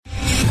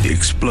the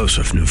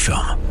explosive new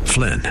film,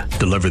 Flynn,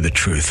 deliver the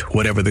truth,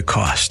 whatever the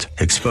cost,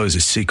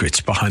 exposes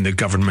secrets behind the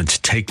government's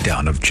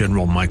takedown of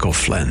General Michael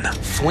Flynn.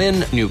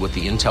 Flynn knew what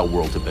the intel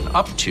world had been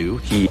up to.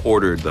 He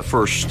ordered the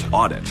first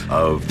audit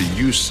of the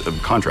use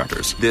of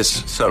contractors.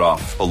 This set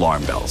off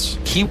alarm bells.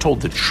 He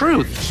told the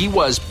truth. He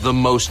was the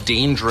most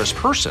dangerous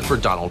person for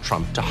Donald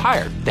Trump to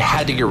hire. They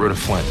had to get rid of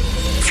Flynn.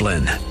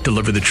 Flynn,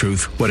 deliver the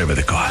truth, whatever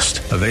the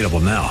cost. Available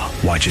now.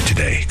 Watch it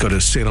today. Go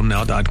to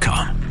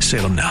salemnow.com.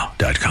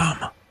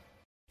 salemnow.com.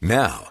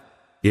 Now,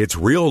 it's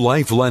Real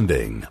Life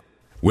Lending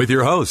with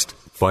your host,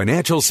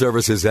 financial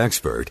services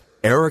expert,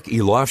 Eric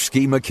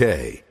Elovski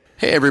McKay.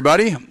 Hey,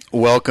 everybody.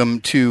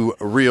 Welcome to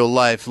Real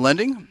Life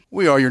Lending.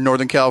 We are your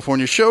Northern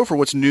California show for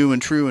what's new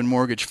and true in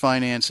mortgage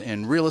finance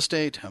and real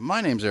estate. My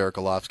name's Eric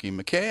Elovski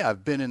McKay.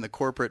 I've been in the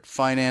corporate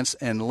finance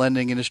and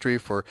lending industry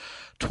for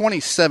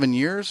 27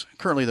 years,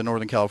 currently the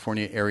Northern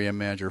California area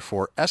manager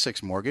for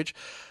Essex Mortgage.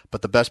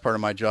 But the best part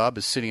of my job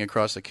is sitting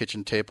across the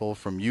kitchen table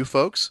from you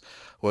folks,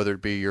 whether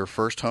it be your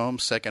first home,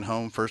 second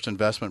home, first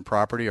investment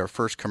property, or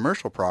first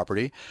commercial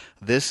property.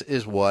 This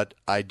is what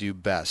I do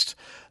best.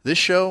 This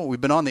show,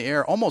 we've been on the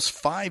air almost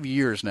 5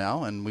 years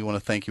now, and we want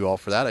to thank you all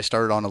for that. I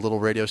started on a little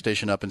radio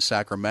station up in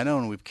Sacramento,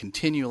 and we've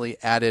continually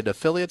added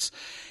affiliates.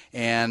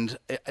 And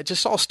it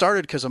just all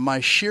started because of my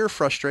sheer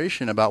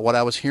frustration about what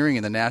I was hearing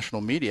in the national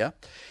media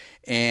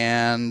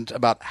and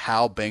about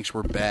how banks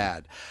were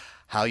bad,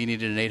 how you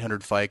needed an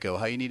 800 FICO,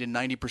 how you needed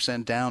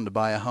 90% down to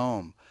buy a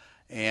home,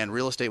 and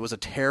real estate was a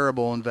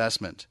terrible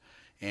investment.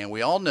 And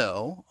we all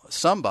know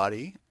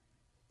somebody,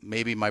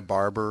 maybe my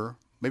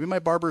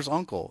barber's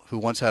uncle, who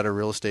once had a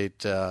real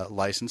estate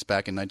license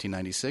back in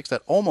 1996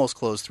 that almost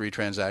closed 3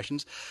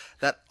 transactions,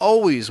 that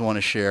always want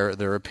to share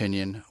their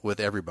opinion with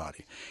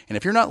everybody. And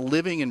if you're not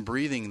living and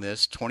breathing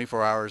this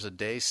 24 hours a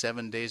day,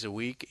 7 days a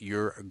week,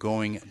 you're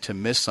going to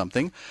miss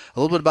something. A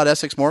little bit about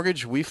Essex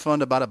Mortgage. We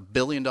fund about $1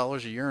 billion a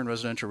year in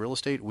residential real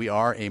estate. We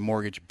are a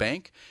mortgage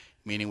bank,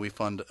 meaning we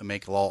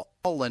make all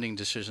lending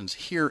decisions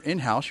here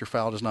in-house. Your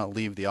file does not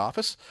leave the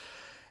office.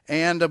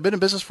 And I've been in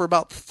business for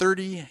about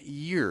 30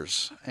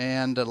 years,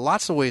 and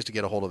lots of ways to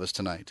get a hold of us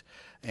tonight.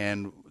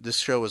 And this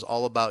show is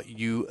all about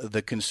you,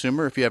 the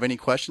consumer. If you have any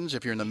questions,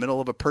 if you're in the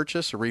middle of a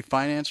purchase or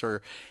refinance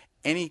or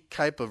any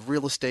type of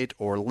real estate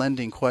or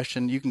lending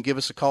question, you can give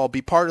us a call.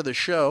 Be part of the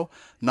show,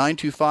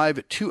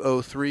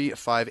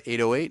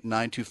 925-203-5808,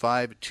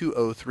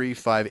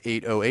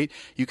 925-203-5808.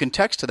 You can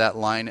text to that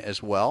line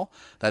as well.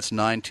 That's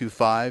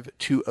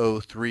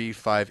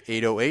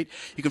 925-203-5808.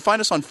 You can find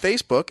us on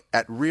Facebook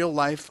at Real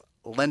Life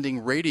Lending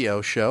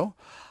Radio Show.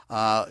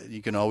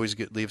 You can always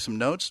leave some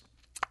notes.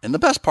 And the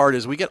best part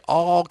is we get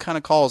all kind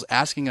of calls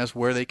asking us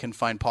where they can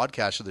find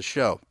podcasts of the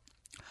show.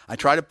 I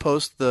try to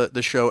post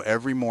the show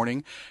every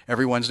morning,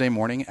 every Wednesday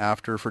morning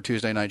for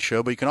Tuesday night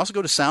show. But you can also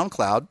go to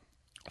SoundCloud,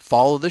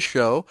 follow the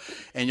show,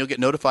 and you'll get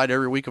notified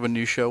every week of a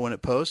new show when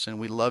it posts. And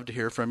we'd love to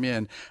hear from you.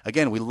 And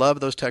again, we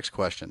love those text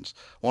questions.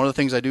 One of the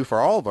things I do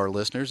for all of our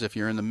listeners, if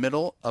you're in the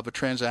middle of a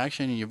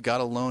transaction and you've got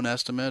a loan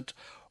estimate,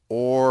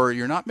 or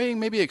you're not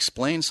maybe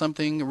explain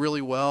something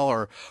really well,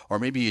 or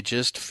maybe you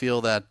just feel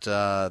that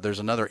there's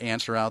another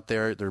answer out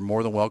there, they're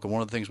more than welcome.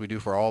 One of the things we do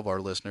for all of our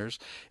listeners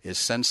is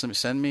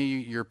send me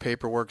your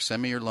paperwork,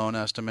 send me your loan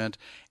estimate,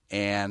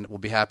 and we'll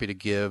be happy to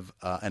give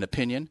an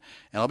opinion.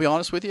 And I'll be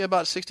honest with you,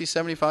 about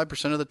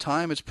 60-75% of the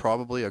time, it's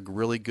probably a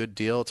really good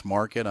deal. It's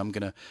market. I'm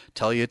going to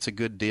tell you it's a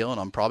good deal,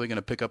 and I'm probably going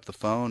to pick up the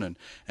phone and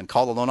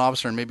call the loan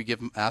officer and maybe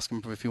ask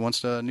him if he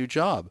wants a new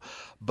job.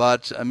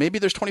 But maybe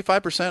there's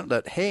 25%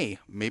 that, hey,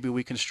 maybe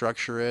we can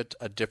structure it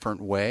a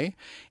different way,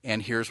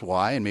 and here's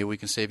why, and maybe we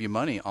can save you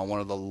money on one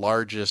of the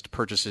largest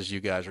purchases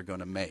you guys are going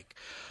to make.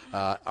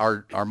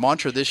 Our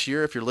mantra this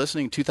year, if you're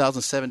listening,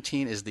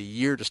 2017 is the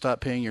year to stop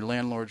paying your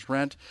landlord's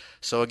rent.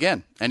 So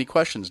again, any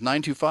questions,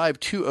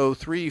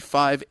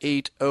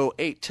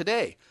 925-203-5808.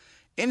 Today,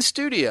 in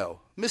studio,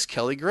 Miss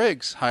Kelli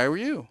Griggs. How are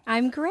you?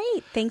 I'm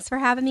great. Thanks for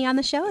having me on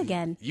the show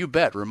again. You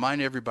bet.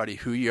 Remind everybody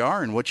who you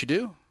are and what you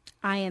do.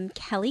 I am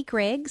Kelli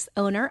Griggs,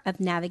 owner of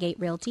Navigate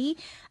Realty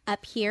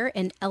up here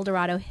in El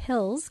Dorado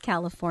Hills,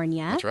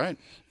 California. That's right.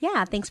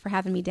 Yeah, thanks for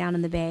having me down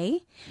in the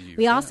Bay.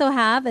 We also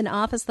have an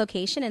office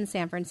location in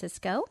San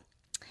Francisco.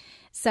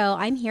 So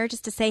I'm here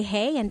just to say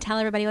hey and tell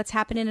everybody what's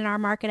happening in our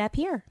market up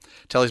here.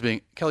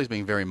 Kelli's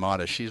being very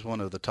modest. She's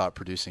one of the top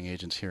producing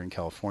agents here in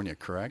California,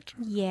 correct?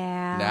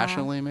 Yeah.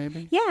 Nationally,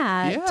 maybe?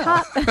 Yeah.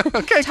 Top.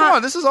 Okay, come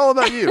on. This is all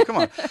about you. Come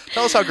on.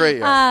 Tell us how great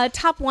you are.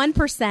 Top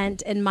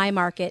 1% in my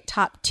market,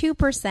 top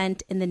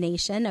 2% in the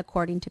nation,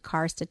 according to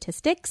CAR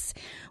Statistics.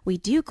 We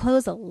do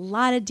close a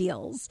lot of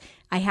deals.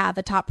 I have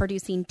a top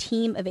producing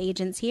team of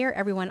agents here.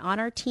 Everyone on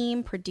our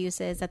team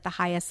produces at the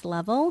highest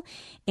level,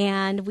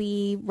 and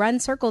we run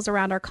circles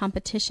around our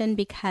competition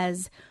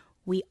because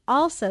We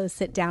also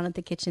sit down at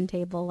the kitchen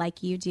table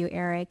like you do,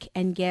 Eric,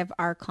 and give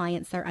our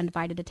clients their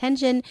undivided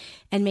attention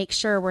and make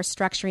sure we're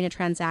structuring a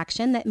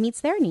transaction that meets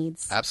their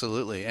needs.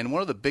 Absolutely. And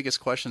one of the biggest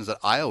questions that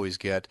I always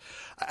get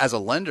as a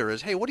lender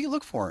is, hey, what do you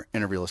look for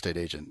in a real estate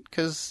agent?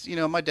 Because,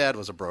 my dad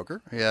was a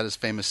broker. He had his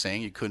famous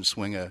saying, you couldn't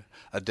swing a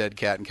dead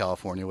cat in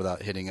California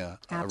without hitting a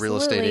real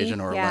estate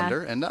agent or a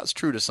lender. And that's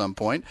true to some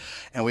point.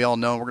 And we all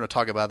know, we're going to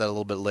talk about that a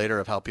little bit later,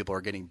 of how people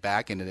are getting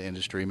back into the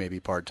industry,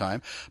 maybe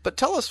part-time. But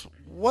tell us,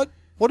 what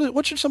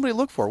should somebody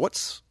look for?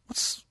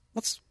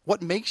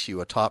 What makes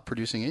you a top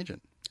producing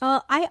agent?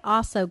 Well, I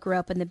also grew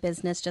up in the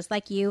business just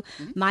like you.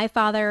 Mm-hmm. My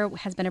father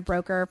has been a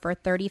broker for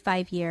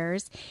 35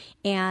 years,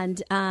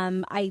 and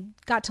I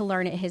got to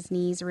learn at his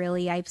knees,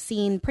 really. I've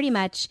seen pretty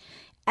much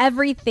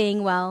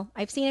everything. Well,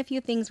 I've seen a few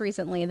things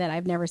recently that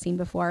I've never seen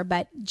before,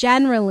 but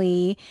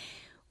generally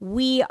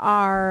we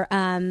are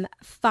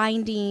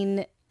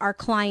finding our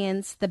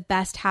clients the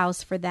best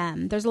house for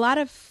them. There's a lot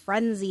of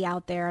frenzy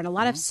out there and a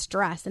lot of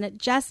stress, and it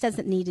just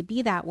doesn't need to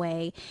be that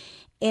way.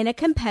 In a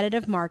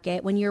competitive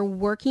market, when you're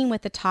working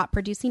with a top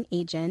producing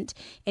agent,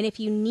 and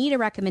if you need a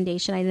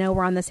recommendation, I know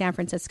we're on the San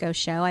Francisco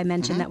show. I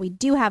mentioned that we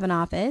do have an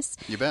office.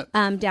 You bet.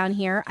 Down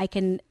here. I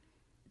can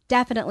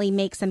definitely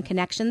make some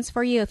connections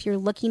for you if you're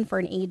looking for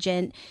an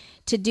agent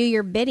to do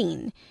your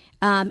bidding.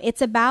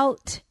 It's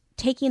about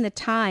taking the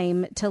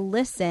time to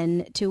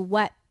listen to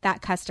what that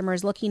customer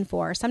is looking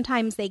for.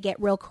 Sometimes they get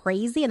real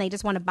crazy and they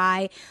just want to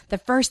buy the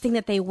first thing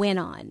that they win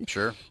on.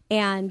 Sure.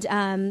 And,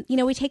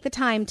 we take the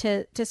time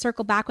to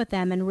circle back with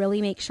them and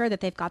really make sure that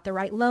they've got the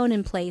right loan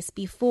in place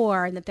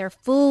before, and that they're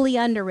fully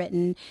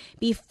underwritten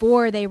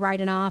before they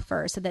write an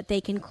offer, so that they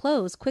can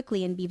close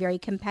quickly and be very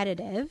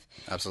competitive.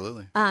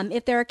 Absolutely.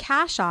 If they're a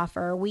cash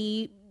offer,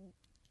 we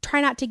try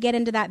not to get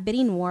into that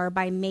bidding war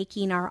by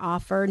making our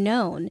offer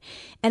known.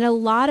 And a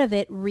lot of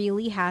it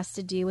really has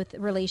to do with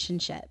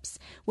relationships.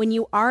 When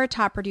you are a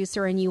top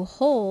producer and you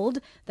hold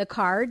the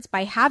cards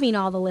by having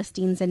all the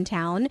listings in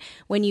town,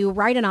 when you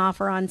write an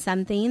offer on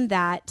something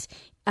that,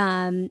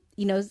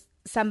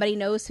 somebody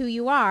knows who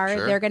you are,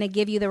 sure, they're going to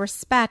give you the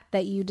respect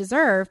that you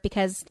deserve,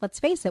 because let's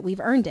face it, we've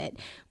earned it.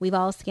 We've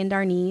all skinned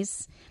our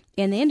knees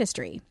in the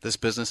industry. This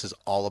business is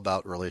all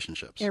about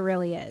relationships. It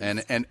really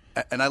is. And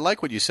I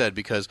like what you said,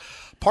 because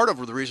part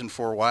of the reason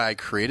for why I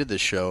created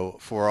this show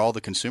for all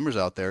the consumers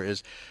out there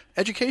is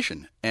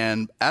education.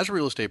 And as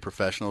real estate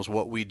professionals,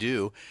 what we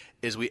do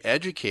is we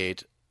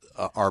educate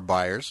our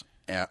buyers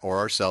or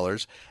our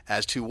sellers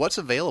as to what's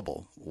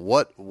available,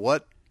 what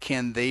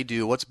can they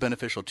do, what's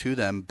beneficial to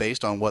them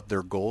based on what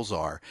their goals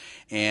are.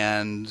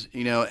 And,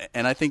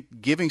 and I think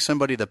giving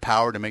somebody the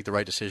power to make the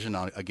right decision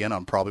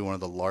on probably one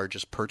of the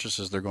largest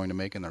purchases they're going to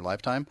make in their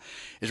lifetime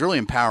is really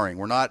empowering.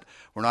 We're not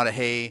a,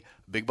 hey,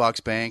 big box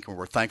bank, and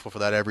we're thankful for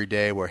that every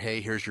day, where,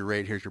 hey, here's your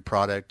rate, here's your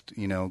product,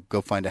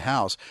 go find a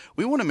house.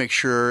 We want to make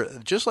sure,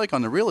 just like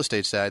on the real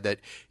estate side, that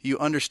you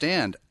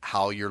understand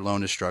how your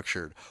loan is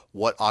structured,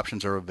 what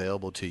options are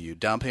available to you,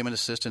 down payment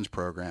assistance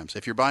programs.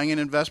 If you're buying an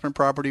investment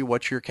property,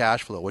 what's your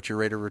cash flow, what's your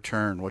rate of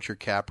return, what's your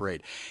cap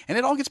rate? And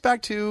it all gets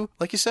back to,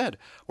 like you said,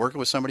 working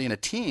with somebody in a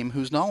team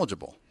who's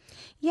knowledgeable.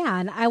 Yeah,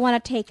 and I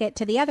want to take it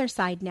to the other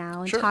side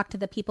now and Sure. talk to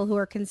the people who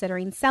are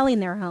considering selling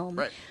their home.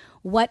 Right.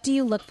 What do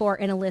you look for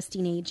in a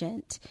listing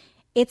agent?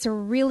 It's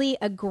really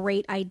a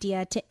great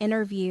idea to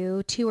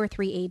interview 2 or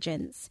 3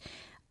 agents.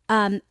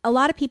 A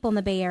lot of people in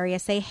the Bay Area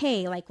say,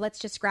 hey, let's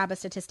just grab a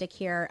statistic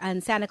here.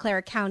 In Santa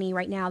Clara County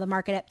right now, the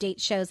market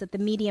update shows that the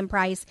median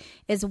price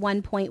is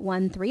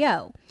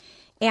 1.130,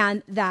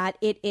 and that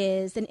it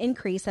is an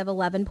increase of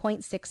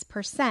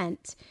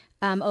 11.6%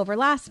 over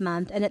last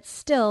month, and it's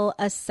still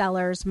a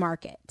seller's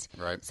market.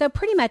 Right. So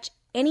pretty much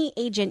any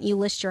agent you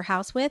list your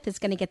house with is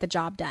going to get the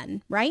job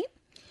done, right?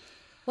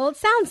 Well, it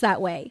sounds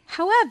that way.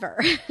 However,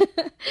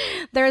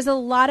 there's a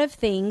lot of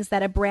things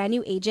that a brand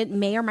new agent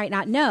may or might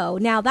not know.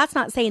 Now, that's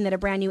not saying that a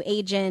brand new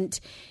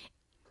agent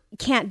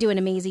can't do an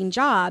amazing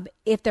job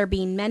if they're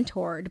being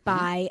mentored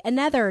by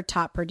another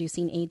top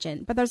producing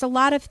agent. But there's a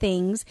lot of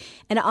things.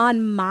 And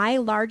on my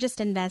largest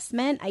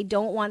investment, I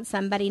don't want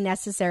somebody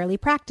necessarily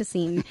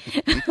practicing,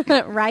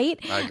 right?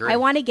 I agree. I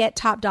want to get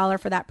top dollar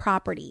for that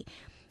property.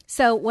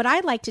 So what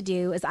I'd like to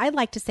do is I'd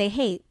like to say,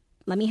 hey,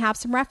 let me have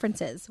some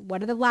references.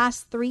 What are the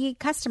last 3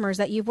 customers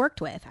that you've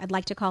worked with? I'd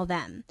like to call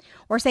them.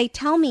 Or say,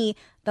 tell me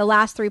the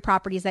last 3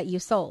 properties that you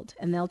sold,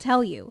 and they'll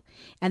tell you.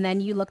 And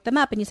then you look them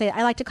up and you say,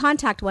 I like to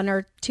contact 1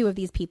 or 2 of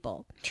these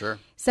people. Sure.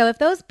 So if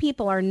those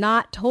people are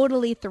not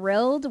totally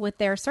thrilled with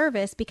their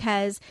service,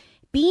 because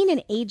being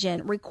an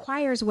agent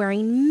requires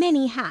wearing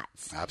many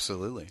hats.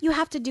 Absolutely. You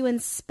have to do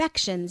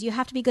inspections. You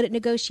have to be good at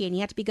negotiating. You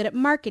have to be good at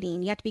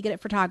marketing. You have to be good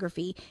at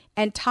photography.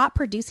 And top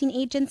producing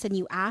agents, and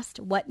you asked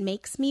what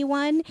makes me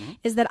one,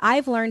 is that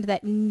I've learned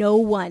that no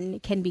one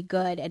can be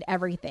good at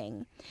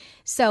everything.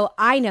 So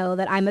I know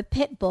that I'm a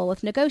pit bull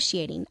with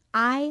negotiating.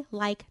 I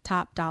like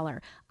top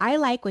dollar. I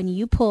like when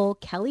you pull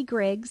Kelli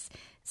Griggs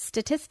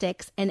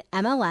statistics and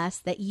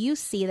MLS that you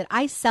see that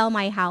I sell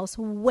my house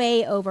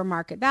way over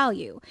market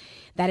value.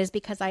 That is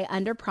because I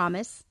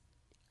underpromise,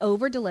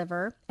 over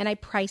deliver, and I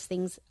price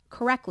things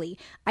correctly.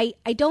 I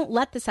don't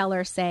let the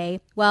seller say,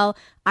 well,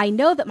 I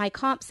know that my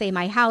comps say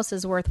my house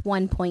is worth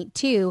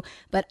 1.2,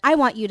 but I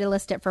want you to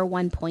list it for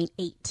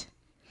 1.8.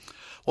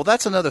 Well,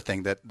 that's another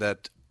thing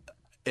that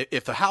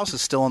if the house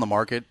is still on the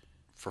market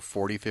for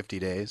 40, 50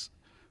 days,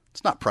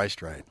 it's not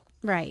priced right.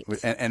 Right.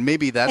 And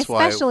maybe that's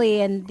why.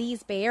 Especially in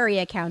these Bay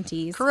Area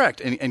counties.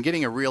 Correct. And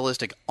getting a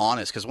realistic,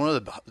 honest, because one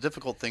of the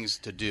difficult things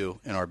to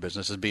do in our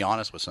business is be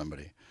honest with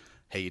somebody.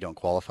 Hey, you don't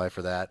qualify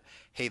for that.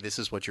 Hey, this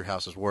is what your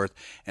house is worth.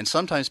 And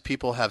sometimes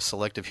people have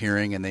selective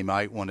hearing and they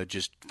might want to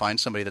just find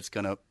somebody that's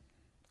going to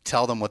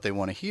tell them what they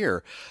want to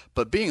hear.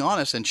 But being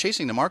honest and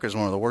chasing the market is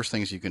one of the worst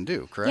things you can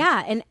do, correct?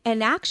 Yeah,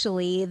 and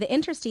actually, the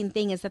interesting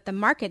thing is that the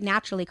market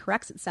naturally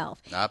corrects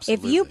itself.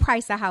 Absolutely. If you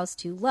price a house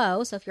too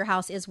low, so if your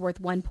house is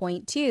worth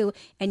 1.2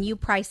 and you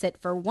price it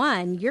for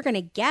 1, you're going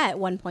to get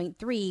 1.3,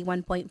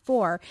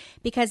 1.4,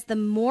 because the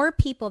more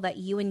people that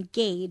you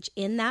engage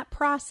in that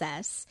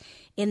process,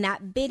 in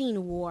that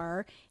bidding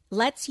war,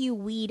 lets you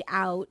weed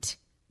out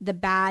the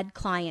bad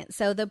client.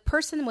 So the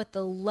person with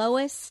the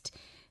lowest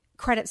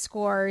credit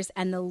scores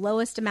and the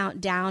lowest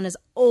amount down is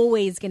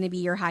always going to be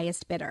your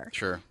highest bidder.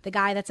 Sure. The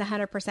guy that's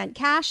 100%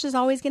 cash is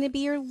always going to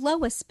be your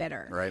lowest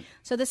bidder. Right.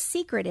 So the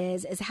secret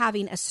is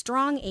having a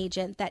strong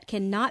agent that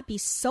cannot be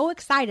so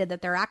excited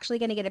that they're actually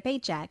going to get a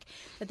paycheck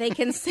that they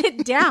can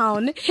sit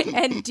down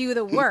and do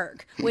the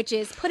work, which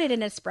is put it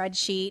in a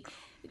spreadsheet,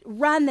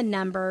 run the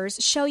numbers,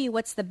 show you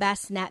what's the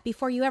best net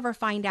before you ever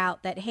find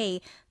out that,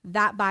 hey,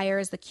 that buyer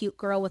is the cute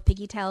girl with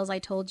pigtails I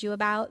told you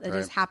about that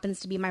just happens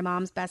to be my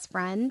mom's best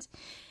friend.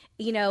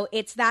 You know,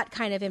 it's that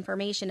kind of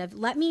information of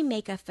let me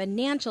make a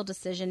financial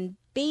decision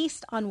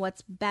based on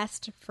what's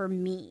best for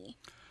me.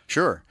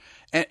 Sure.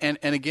 And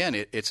again,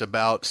 it's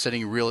about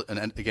setting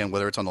and again,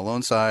 whether it's on the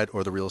loan side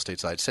or the real estate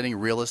side, setting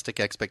realistic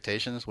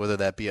expectations, whether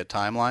that be a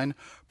timeline,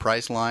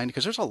 price line,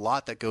 because there's a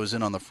lot that goes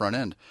in on the front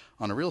end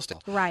on a real estate.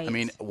 Right. I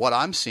mean, what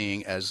I'm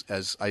seeing as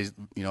I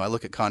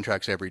look at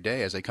contracts every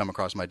day as they come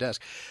across my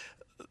desk,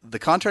 the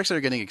contracts that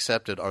are getting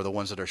accepted are the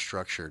ones that are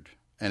structured.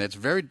 And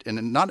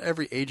and not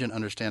every agent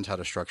understands how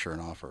to structure an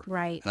offer.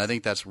 Right. And I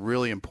think that's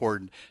really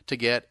important to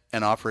get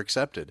an offer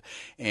accepted.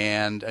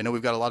 And I know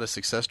we've got a lot of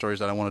success stories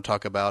that I want to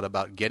talk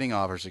about getting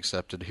offers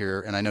accepted here.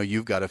 And I know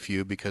you've got a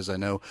few because I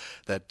know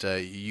that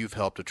you've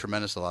helped a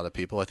tremendous lot of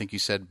people. I think you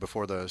said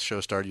before the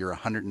show started you're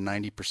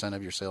 190%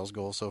 of your sales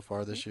goal so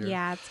far this year.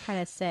 Yeah, it's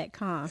kind of sick,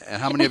 huh?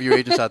 And how many of your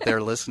agents out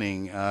there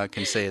listening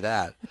can say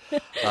that?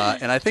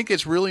 And I think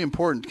it's really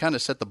important to kind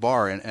of set the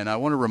bar. And I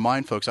want to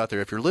remind folks out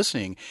there, if you're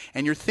listening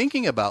and you're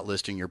thinking about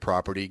listing your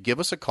property, give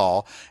us a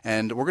call.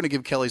 And we're going to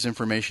give Kelli's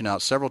information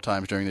out several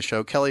times during the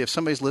show. Kelli, if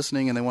somebody's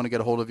listening and they want to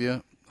get a hold of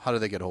you, how do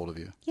they get a hold of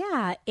you?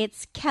 Yeah,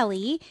 it's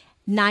Kelli,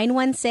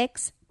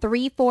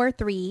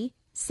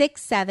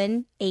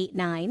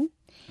 916-343-6789.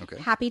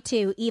 Okay. Happy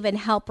to even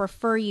help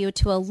refer you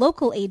to a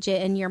local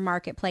agent in your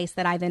marketplace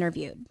that I've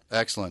interviewed.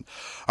 Excellent.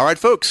 All right,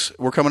 folks,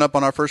 we're coming up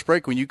on our first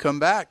break. When you come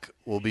back,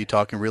 we'll be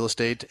talking real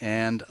estate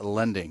and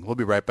lending. We'll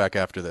be right back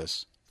after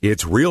this.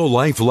 It's Real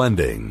Life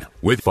Lending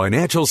with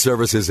financial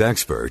services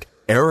expert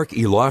Eric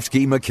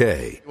Elovski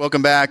McKay.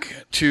 Welcome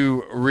back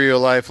to Real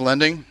Life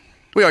Lending.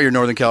 We are your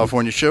Northern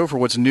California show for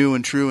what's new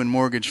and true in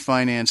mortgage,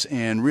 finance,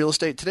 and real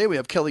estate. Today we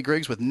have Kelli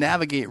Griggs with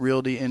Navigate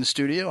Realty in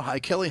studio. Hi,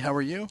 Kelli. How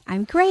are you?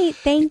 I'm great.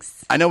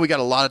 Thanks. I know we got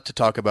a lot to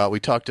talk about.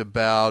 We talked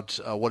about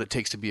what it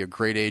takes to be a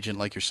great agent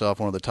like yourself,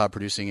 one of the top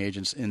producing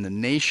agents in the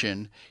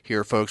nation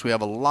here, folks. We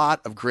have a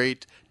lot of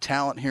great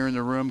talent here in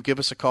the room. Give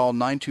us a call,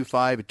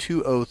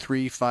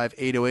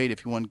 925-203-5808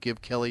 if you want to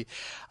give Kelli,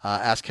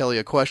 ask Kelli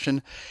a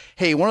question.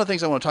 Hey, one of the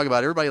things I want to talk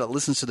about, everybody that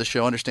listens to the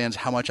show understands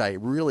how much I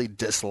really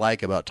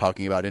dislike about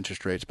talking about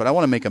interest rates, but I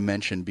want to make a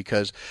mention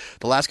because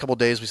the last couple of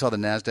days we saw the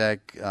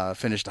NASDAQ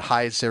finish the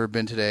highest it's ever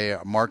been today.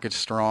 Our market's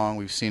strong.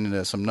 We've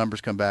seen some numbers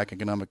come back,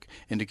 economic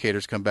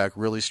indicators come back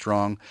really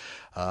strong.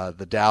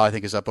 The Dow, I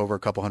think, is up over a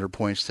couple hundred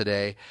points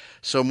today.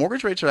 So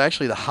mortgage rates are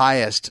actually the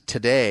highest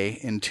today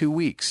in 2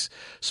 weeks.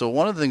 So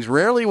one of the things,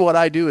 rarely what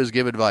I do is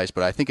give advice,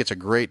 but I think it's a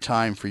great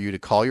time for you to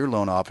call your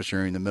loan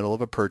officer in the middle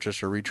of a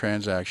purchase or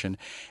retransaction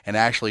and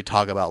actually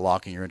talk about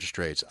locking your interest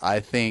rates. I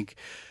think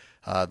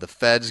the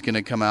Fed's going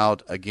to come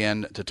out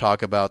again to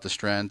talk about the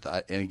strength.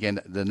 And again,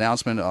 the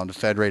announcement on the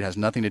Fed rate has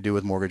nothing to do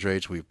with mortgage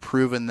rates. We've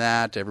proven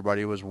that.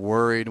 Everybody was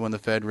worried when the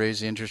Fed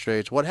raised the interest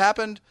rates. What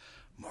happened?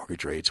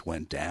 Mortgage rates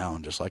went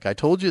down, just like I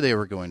told you they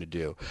were going to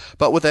do.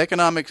 But with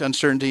economic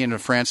uncertainty in the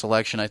France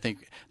election, I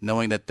think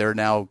knowing that they're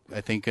now, I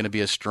think, going to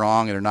be as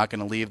strong and they're not going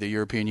to leave the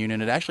European Union,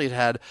 it actually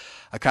had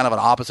a kind of an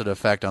opposite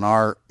effect on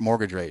our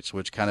mortgage rates,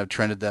 which kind of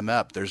trended them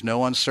up. There's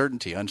no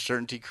uncertainty.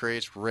 Uncertainty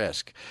creates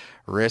risk.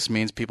 Risk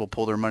means people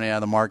pull their money out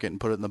of the market and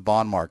put it in the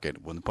bond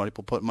market. When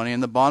people put money in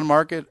the bond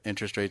market,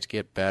 interest rates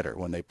get better.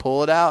 When they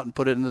pull it out and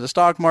put it into the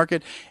stock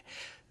market,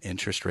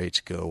 interest rates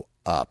go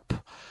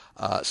up.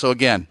 So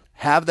again,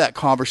 have that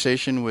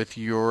conversation with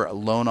your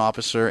loan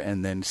officer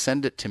and then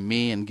send it to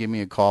me and give me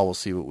a call. We'll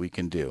see what we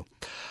can do.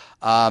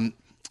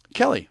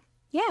 Kelli.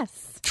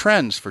 Yes.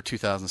 Trends for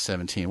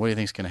 2017. What do you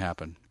think is going to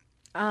happen?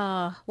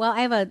 Well,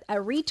 I have a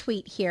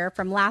retweet here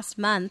from last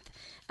month,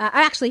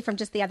 actually from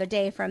just the other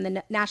day from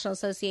the National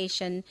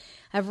Association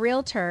of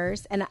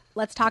Realtors. And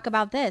let's talk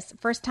about this.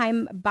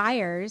 First-time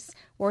buyers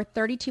were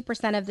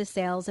 32% of the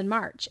sales in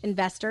March.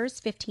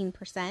 Investors,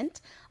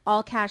 15%.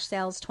 All cash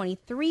sales,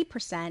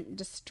 23%.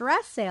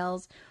 Distressed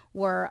sales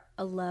were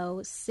a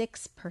low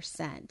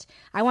 6%.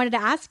 I wanted to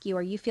ask you,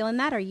 are you feeling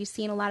that? Are you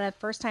seeing a lot of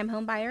first-time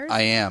home buyers?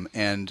 I am.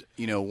 And,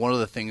 one of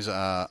the things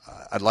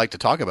I'd like to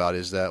talk about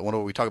is that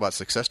we talk about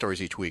success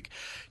stories each week.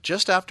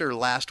 Just after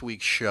last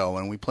week's show,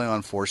 and we play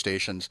on 4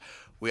 stations,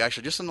 we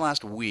actually, just in the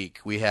last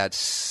week, we had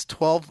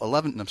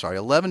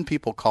 11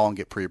 people call and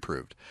get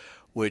pre-approved,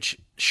 which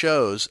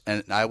shows,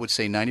 and I would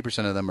say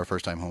 90% of them are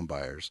first-time home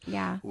buyers.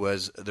 Yeah.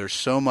 There's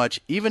so much,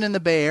 even in the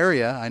Bay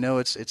Area, I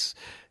know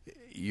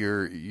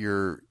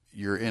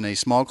you're in a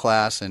small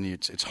class and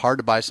it's hard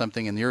to buy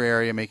something in your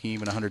area making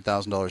even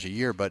 $100,000 a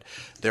year, but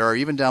there are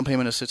even down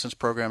payment assistance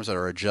programs that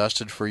are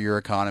adjusted for your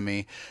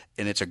economy,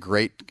 and it's a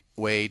great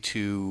way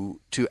to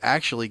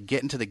actually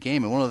get into the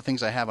game. And one of the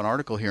things, I have an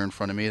article here in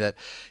front of me that,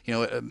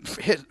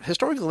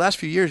 historically the last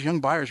few years,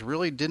 young buyers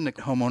really didn't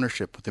home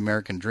ownership with the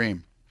American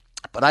dream.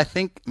 But I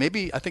think a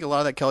lot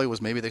of that, Kelly,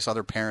 was maybe they saw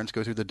their parents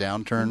go through the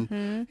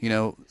downturn,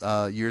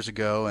 years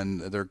ago,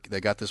 and they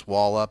got this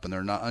wall up and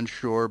they're not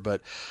unsure. But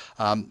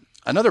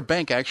another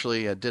bank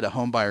actually did a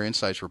Home Buyer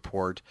Insights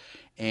report,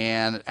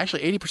 and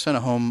actually 80%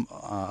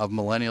 of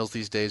millennials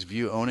these days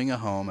view owning a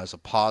home as a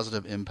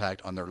positive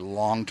impact on their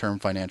long-term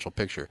financial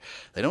picture.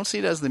 They don't see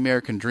it as the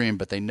American dream,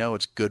 but they know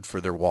it's good for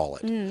their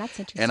wallet. That's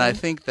interesting. And I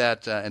think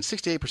that, and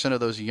 68%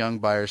 of those young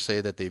buyers say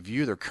that they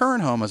view their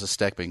current home as a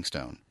stepping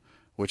stone,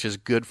 which is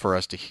good for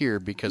us to hear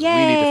because Yay!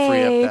 We need to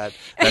free up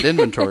that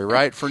inventory,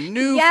 right, for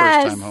new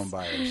first-time home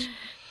buyers.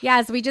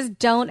 Yes, we just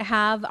don't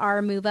have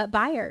our move-up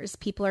buyers.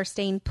 People are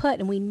staying put,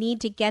 and we need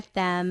to get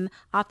them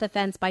off the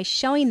fence by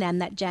showing them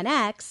that Gen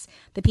X,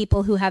 the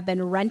people who have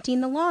been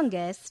renting the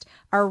longest,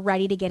 are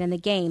ready to get in the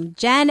game.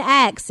 Gen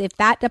X, if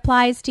that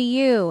applies to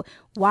you,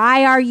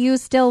 why are you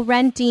still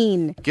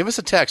renting? Give us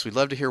a text. We'd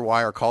love to hear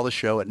why, or call the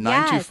show at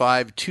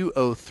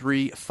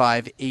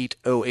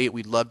 925-203-5808.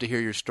 We'd love to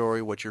hear your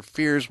story, what's your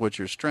fears, what's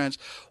your strengths,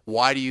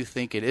 why do you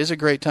think it is a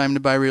great time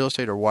to buy real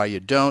estate or why you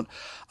don't.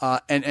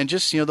 And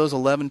just, those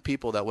 11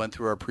 people that went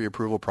through our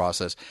pre-approval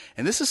process.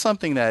 And this is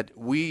something that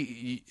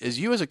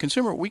as a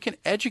consumer, we can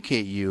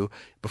educate you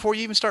before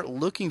you even start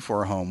looking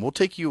for a home. We'll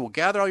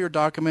gather all your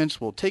documents,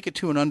 we'll take it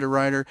to an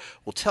underwriter,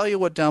 we'll tell you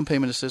what down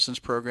payment assistance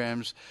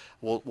programs,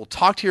 we'll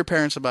talk to your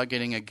parents about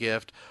getting a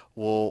gift,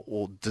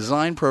 we'll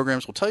design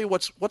programs, we'll tell you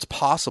what's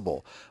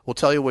possible, we'll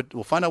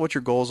find out what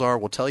your goals are,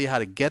 we'll tell you how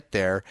to get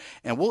there,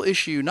 and we'll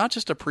issue not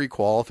just a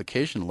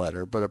pre-qualification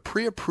letter, but a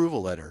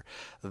pre-approval letter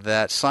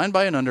that's signed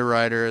by an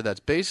underwriter that's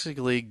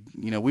basically,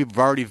 we've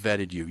already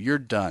vetted you, you're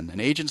done.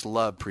 And agents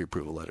love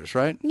pre-approval letters,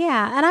 right?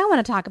 Yeah, and I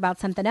want to talk about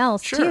something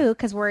else Sure. too,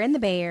 because we're in the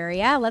Bay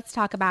Area. Let's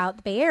talk about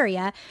the Bay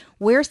Area.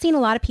 We're seeing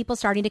a lot of people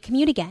starting to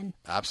commute again.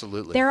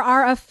 Absolutely. There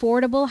are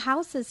affordable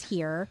houses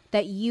here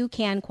that you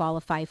can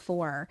qualify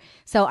for.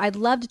 So I'd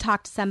love to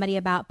talk to somebody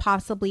about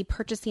possibly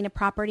purchasing a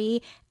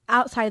property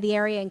outside of the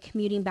area and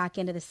commuting back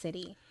into the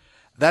city.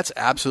 That's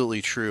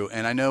absolutely true.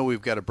 And I know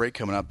we've got a break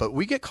coming up, but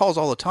we get calls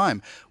all the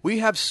time. We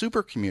have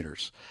super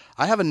commuters.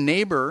 I have a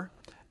neighbor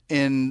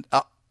in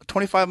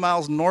 25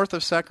 miles north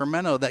of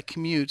Sacramento that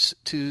commutes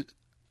to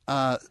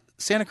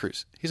Santa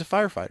Cruz. He's a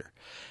firefighter.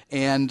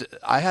 And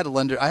I have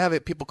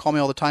people call me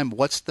all the time,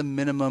 what's the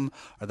minimum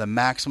or the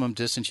maximum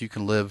distance you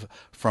can live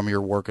from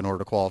your work in order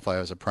to qualify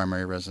as a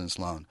primary residence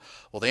loan?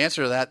 Well, the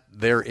answer to that,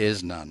 there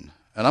is none.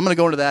 And I'm going to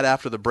go into that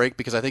after the break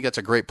because I think that's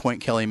a great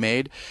point Kelly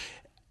made.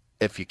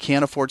 If you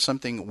can't afford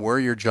something where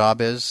your job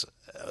is,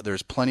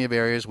 there's plenty of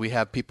areas. We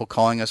have people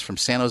calling us from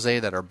San Jose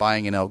that are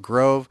buying in Elk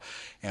Grove,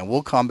 and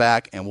we'll come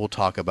back and we'll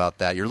talk about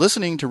that. You're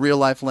listening to Real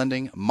Life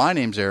Lending. My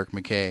name's Eric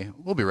McKay.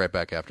 We'll be right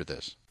back after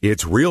this.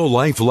 It's Real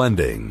Life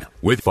Lending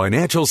with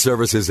financial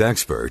services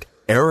expert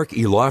Eric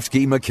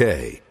Elovski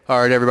McKay.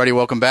 All right, everybody,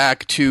 welcome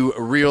back to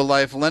Real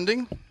Life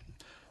Lending.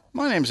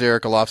 My name's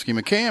Eric Elovski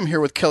McKay. I'm here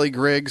with Kelli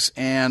Griggs,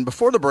 and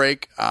before the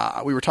break,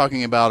 we were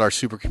talking about our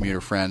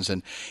supercommuter friends,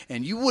 and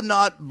you would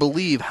not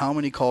believe how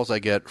many calls I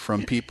get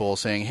from people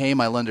saying, hey,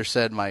 my lender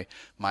said my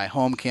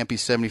home can't be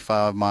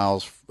 75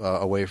 miles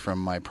away from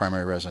my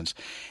primary residence.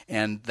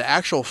 And the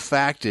actual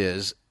fact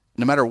is,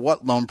 no matter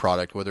what loan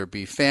product, whether it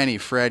be Fannie,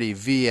 Freddie,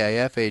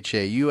 VA,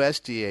 FHA,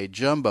 USDA,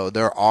 Jumbo,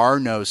 there are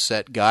no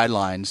set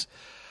guidelines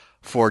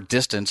for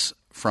distance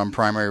from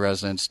primary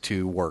residence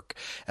to work.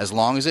 As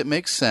long as it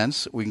makes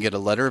sense, we can get a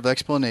letter of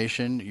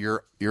explanation.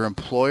 Your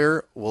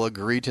employer will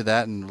agree to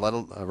that and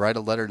write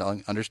a letter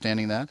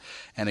understanding that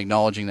and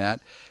acknowledging that.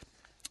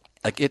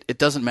 Like it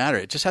doesn't matter.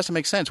 It just has to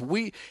make sense.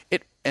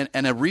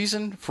 And a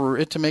reason for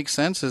it to make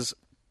sense is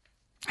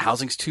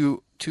housing's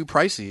too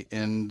pricey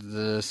in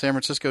the San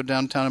Francisco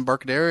downtown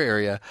Embarcadero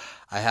area.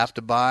 I have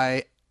to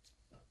buy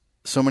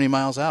so many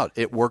miles out.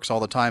 It works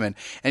all the time. And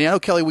I know,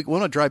 Kelly, we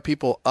want to drive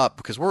people up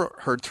because we're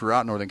heard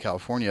throughout Northern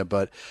California,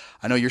 but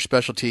I know your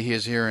specialty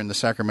is here in the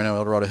Sacramento,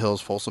 El Dorado Hills,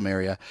 Folsom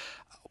area.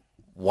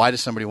 Why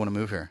does somebody want to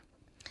move here?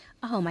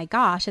 Oh my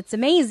gosh, it's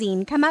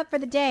amazing. Come up for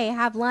the day,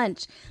 have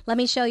lunch. Let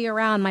me show you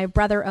around. My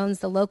brother owns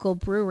the local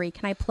brewery.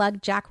 Can I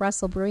plug Jack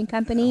Russell Brewing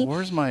Company?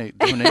 Where's my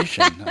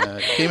donation?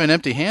 Came in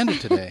empty-handed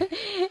today.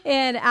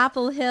 In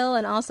Apple Hill,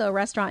 and also a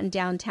restaurant in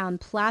downtown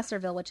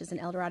Placerville, which is in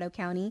El Dorado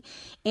County.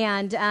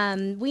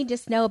 And we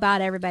just know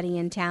about everybody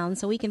in town,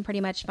 so we can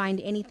pretty much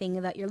find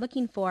anything that you're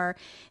looking for.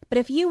 But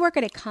if you work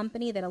at a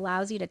company that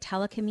allows you to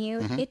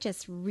telecommute, it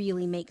just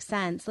really makes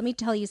sense. Let me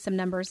tell you some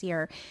numbers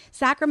here.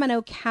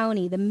 Sacramento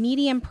County, the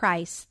median price,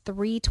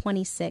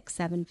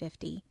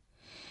 $326,750.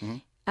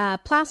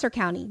 Placer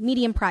County,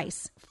 median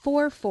price,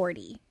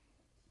 $440.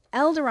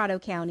 El Dorado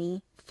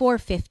County,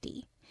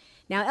 $450.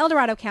 Now, El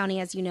Dorado County,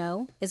 as you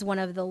know, is one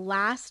of the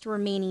last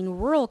remaining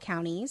rural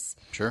counties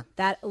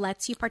that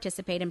lets you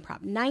participate in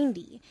Prop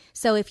 90.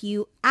 So if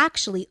you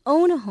actually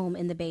own a home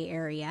in the Bay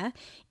Area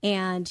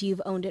and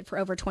you've owned it for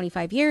over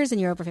 25 years and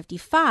you're over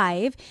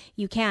 55,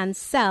 you can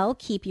sell,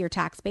 keep your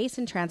tax base,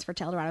 and transfer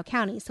to El Dorado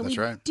County. So we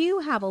do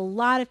have a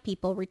lot of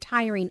people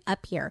retiring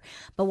up here.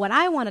 But what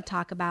I want to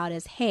talk about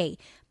is, hey,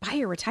 buy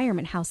your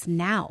retirement house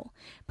now.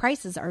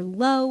 Prices are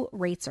low.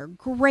 Rates are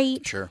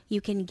great. Sure.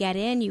 You can get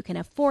in. You can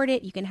afford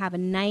it. You can have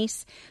a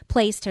nice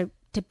place to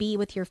be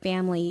with your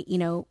family, you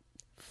know,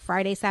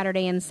 Friday,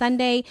 Saturday, and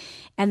Sunday,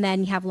 and then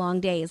you have long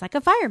days like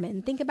a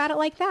fireman. Think about it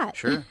like that.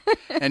 Sure.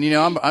 And, you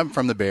know, I'm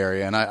from the Bay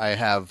Area, and I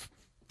have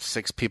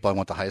 6 people I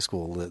went to high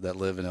school that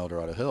live in El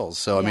Dorado Hills.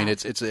 So, I mean,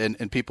 it's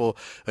and people,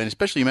 and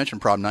especially you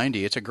mentioned Prop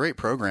 90, it's a great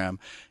program,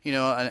 you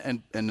know,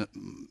 and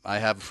I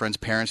have friends'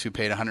 parents who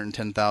paid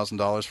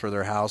 $110,000 for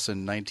their house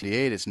in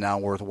 1988. It's now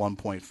worth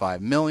 $1.5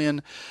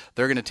 million.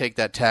 They're going to take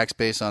that tax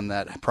base on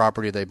that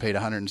property they paid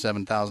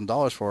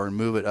 $107,000 for and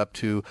move it up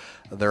to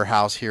their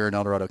house here in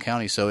El Dorado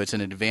County. So it's an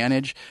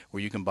advantage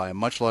where you can buy a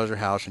much larger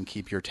house and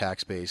keep your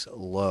tax base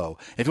low.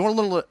 If you want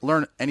to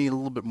learn a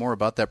little bit more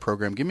about that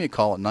program, give me a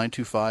call at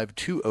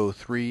 925-203-5808.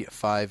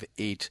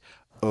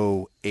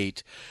 You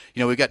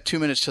know, we've got 2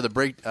 minutes to the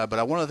break,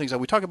 but one of the things that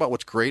we talk about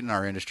what's great in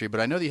our industry, but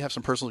I know that you have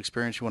some personal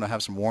experience. You want to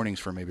have some warnings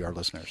for maybe our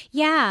listeners.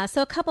 Yeah,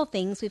 so a couple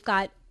things. We've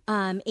got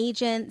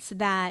agents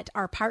that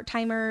are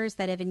part-timers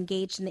that have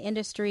engaged in the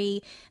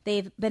industry.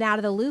 They've been out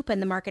of the loop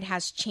and the market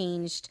has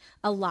changed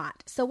a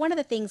lot. So one of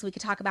the things we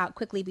could talk about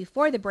quickly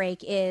before the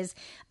break is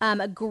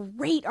a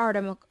great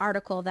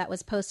article that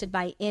was posted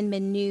by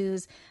Inman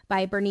News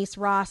by Bernice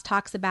Ross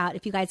talks about,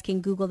 if you guys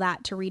can Google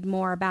that to read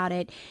more about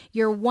it,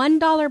 your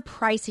 $1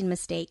 pricing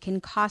mistake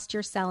can cost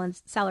your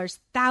sellers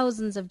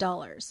thousands of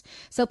dollars.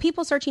 So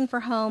people searching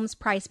for homes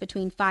priced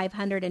between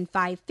 $500 and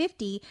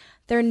 $550,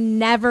 they're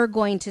never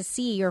going to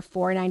see your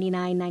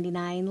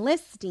 $499.99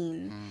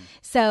 listing.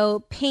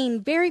 So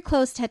paying very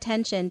close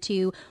attention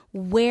to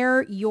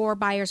where your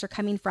buyers are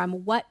coming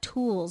from, what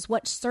tools,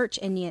 what search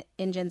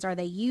engines are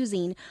they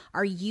using?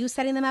 Are you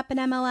setting them up in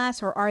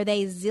MLS or are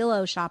they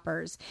Zillow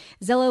shoppers?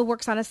 Zillow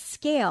works on a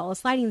scale, a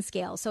sliding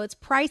scale. So it's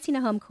pricing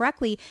a home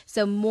correctly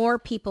so more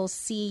people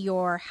see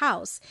your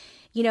house.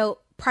 You know,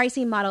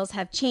 pricing models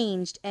have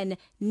changed and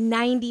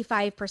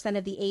 95%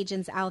 of the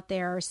agents out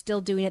there are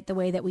still doing it the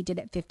way that we did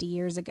it 50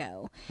 years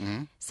ago.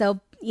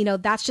 So, you know,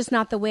 that's just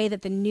not the way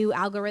that the new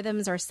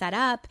algorithms are set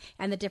up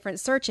and the different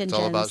search engines.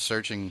 It's all about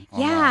searching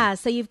online. Yeah,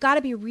 so you've got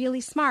to be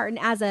really smart. And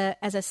as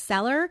a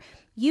seller,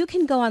 you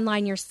can go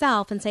online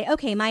yourself and say,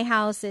 okay, my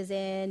house is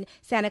in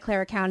Santa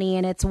Clara County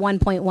and it's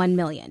 1.1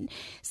 million.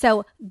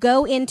 So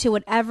go into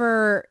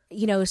whatever,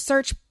 you know,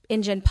 search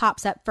engine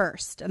pops up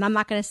first. And I'm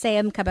not going to say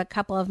them, a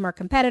couple of them are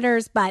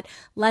competitors, but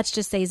let's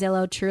just say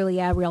Zillow,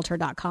 Trulia,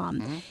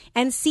 Realtor.com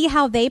and see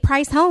how they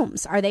price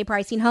homes. Are they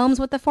pricing homes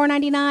with the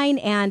 $499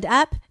 and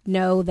up?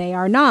 No, they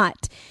are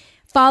not.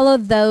 Follow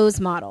those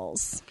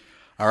models.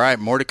 All right,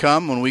 more to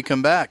come when we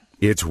come back.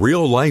 It's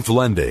Real Life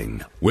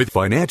Lending with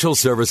financial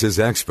services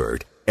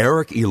expert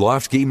Eric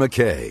Elovski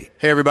McKay.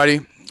 Hey,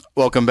 everybody.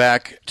 Welcome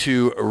back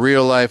to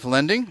Real Life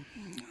Lending.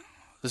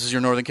 This is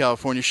your Northern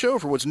California show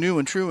for what's new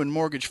and true in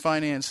mortgage,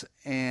 finance,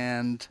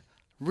 and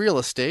real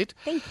estate.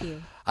 Thank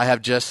you. I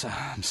have just,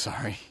 I'm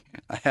sorry.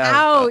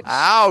 Ouch.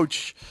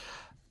 Ouch.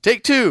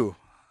 Take 2.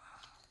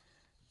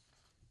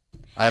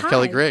 I have Hi.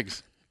 Kelli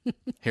Griggs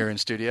here in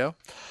studio.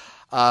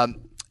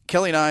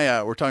 Kelli and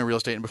I were talking real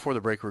estate, and before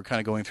the break, we were kind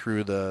of going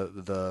through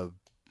the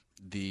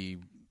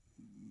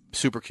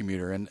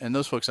supercommuter, and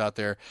those folks out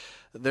there,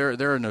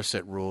 there are no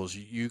set rules.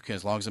 You can,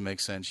 as long as it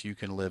makes sense, you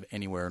can live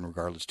anywhere and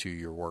regardless to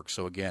your work.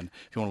 So again,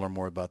 if you want to learn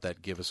more about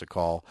that, give us a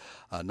call,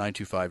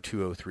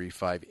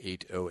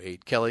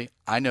 925-203-5808. Kelli,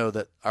 I know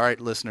that, all right,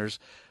 listeners,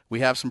 we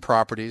have some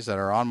properties that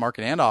are on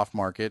market and off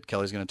market.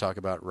 Kelly's going to talk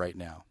about right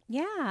now.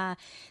 Yeah.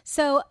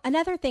 So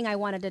another thing I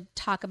wanted to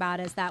talk about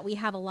is that we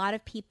have a lot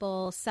of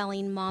people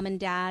selling mom and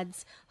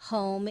dad's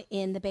home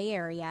in the Bay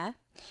Area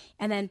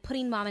and then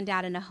putting mom and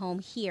dad in a home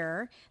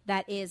here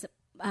that is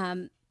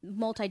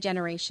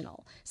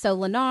multi-generational. So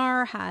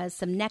Lennar has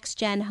some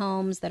next-gen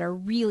homes that are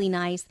really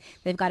nice.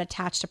 They've got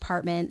attached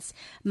apartments.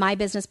 My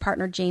business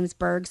partner, James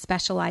Berg,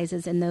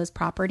 specializes in those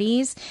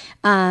properties.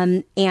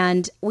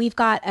 And we've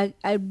got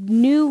a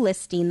new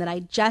listing that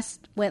I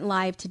just went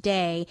live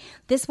today.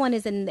 This one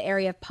is in the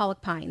area of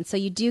Pollock Pines. So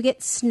you do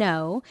get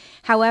snow.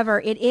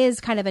 However, it is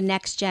kind of a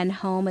next-gen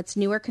home. It's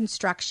newer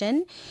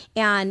construction,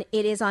 and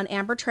it is on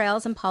Amber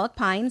Trails in Pollock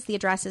Pines. The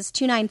address is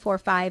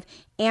 2945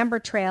 Amber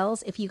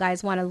Trails if you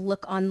guys want to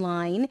look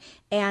online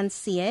and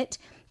see it.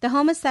 The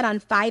home is set on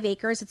 5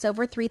 acres. It's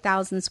over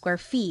 3,000 square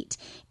feet.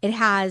 It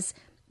has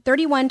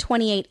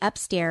 3128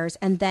 upstairs,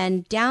 and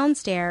then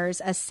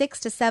downstairs a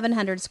 600 to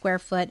 700 square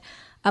foot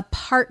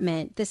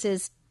apartment. This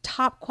is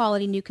top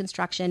quality new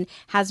construction,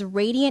 has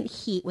radiant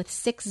heat with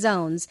 6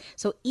 zones,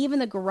 so even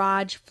the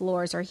garage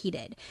floors are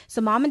heated.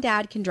 So mom and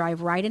dad can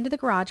drive right into the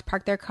garage,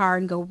 park their car,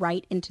 and go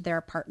right into their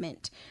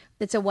apartment.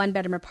 It's a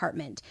 1-bedroom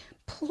apartment.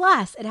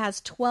 Plus, it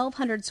has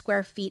 1,200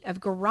 square feet of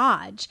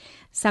garage,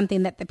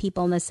 something that the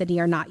people in the city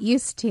are not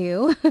used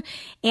to.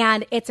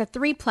 And it's a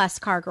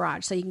 3+ car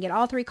garage, so you can get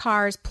all 3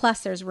 cars,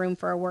 plus there's room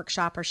for a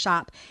workshop or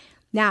shop.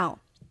 Now,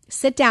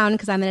 sit down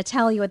because I'm going to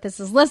tell you what this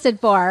is listed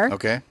for.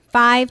 Okay.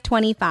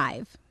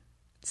 $525.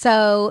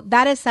 So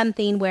that is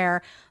something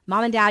where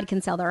mom and dad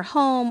can sell their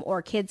home,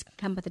 or kids can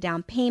come with a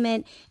down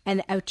payment,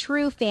 and a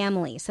true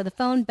family. So the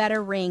phone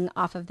better ring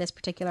off of this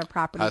particular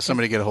property.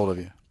 Somebody get a hold of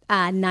you.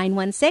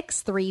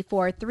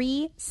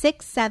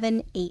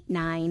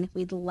 916-343-6789.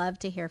 We'd love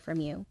to hear from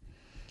you.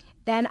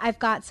 Then I've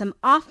got some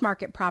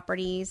off-market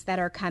properties that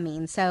are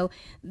coming. So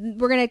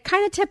we're going to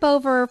kind of tip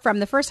over from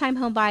the first-time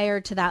home buyer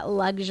to that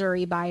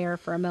luxury buyer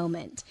for a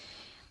moment.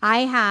 I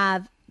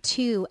have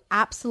 2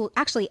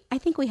 actually, I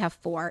think we have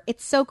 4.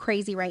 It's so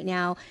crazy right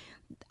now.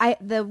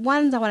 The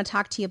ones I want to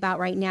talk to you about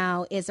right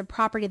now is a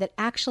property that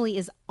actually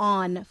is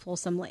on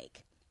Folsom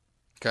Lake.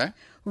 Okay.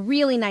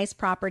 Really nice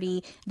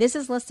property. This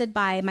is listed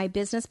by my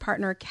business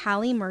partner,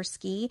 Kelli Griggs.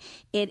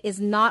 It is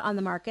not on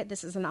the market.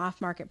 This is an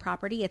off-market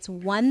property. It's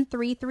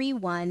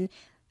 1331.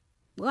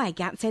 Well, I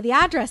can't say the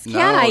address, can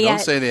I yet? No,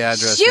 don't say the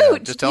address. Shoot,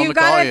 yet. Just tell them to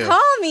call you. You gotta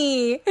call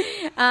me.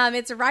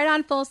 It's right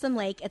on Folsom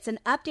Lake. It's an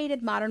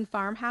updated modern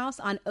farmhouse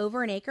on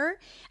over an acre.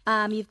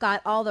 You've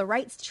got all the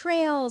rights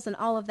trails and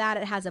all of that.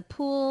 It has a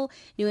pool,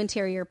 new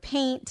interior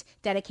paint,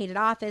 dedicated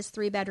office,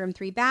 3-bedroom,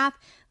 3-bath,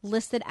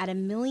 listed at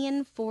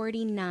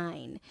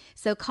 $1,049,000.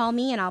 So call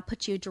me and I'll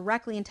put you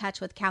directly in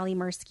touch with Kelli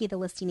Griggs, the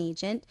listing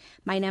agent.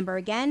 My number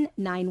again,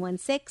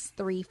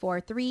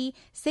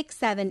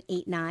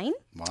 916-343-6789.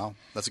 Wow,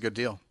 that's a good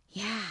deal.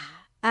 Yeah.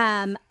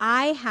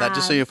 I have that,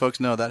 just so you folks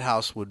know, that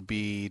house would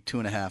be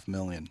 $2.5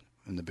 million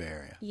in the Bay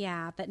Area.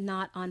 Yeah, but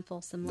not on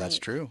Folsom Lake. That's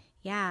true.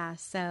 Yeah.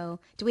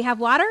 So, do we have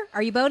water?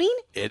 Are you boating?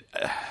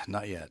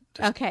 Not yet.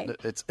 Okay.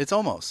 It's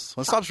almost.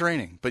 Well, it stops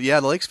raining, but yeah,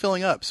 the lake's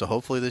filling up. So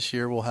hopefully this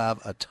year we'll have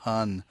a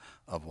ton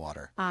of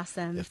water.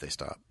 Awesome. If they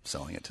stop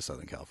selling it to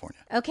Southern California.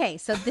 Okay,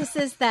 so this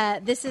is my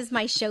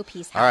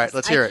showpiece house. All right,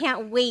 let's hear it. I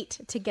can't wait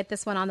to get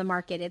this one on the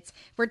market.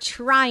 We're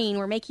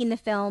making the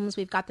films.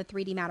 We've got the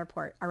 3D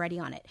Matterport already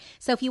on it.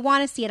 So if you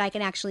want to see it, I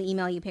can actually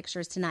email you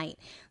pictures tonight.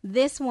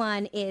 This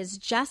one is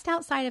just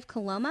outside of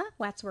Coloma.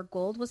 That's where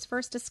gold was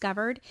first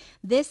discovered.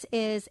 This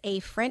is a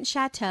French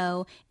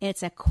chateau, and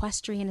it's an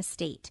equestrian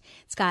estate.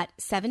 It's got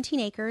 17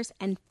 acres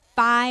and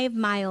 5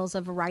 miles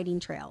of riding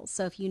trails.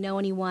 So if you know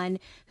anyone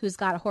who's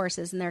got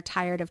horses and they're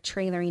tired of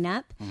trailering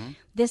up,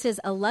 this is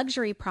a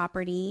luxury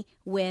property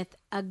with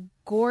a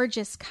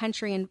gorgeous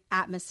country and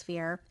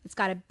atmosphere. It's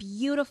got a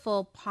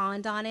beautiful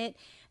pond on it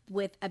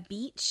with a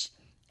beach,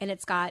 and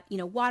it's got,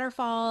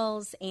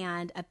 waterfalls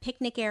and a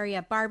picnic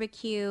area,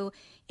 barbecue.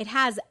 It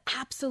has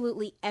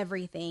absolutely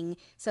everything.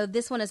 So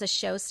this one is a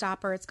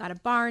showstopper. It's got a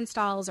barn,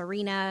 stalls,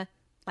 arena,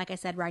 like I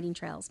said, riding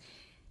trails.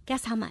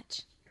 Guess how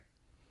much?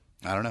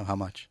 I don't know. How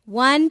much?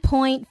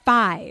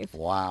 1.5.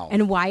 Wow.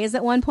 And why is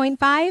it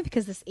 1.5?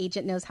 Because this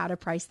agent knows how to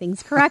price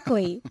things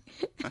correctly.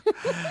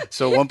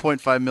 So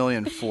 $1.5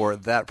 million for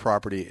that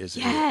property is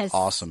an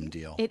awesome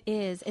deal. It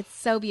is. It's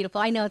so beautiful.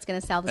 I know it's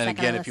going to sell the second I And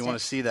again, list if you want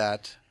to see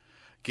that,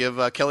 give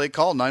Kelli a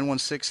call,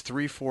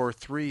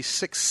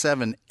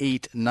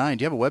 916-343-6789.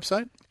 Do you have a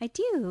website? I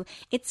do.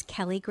 It's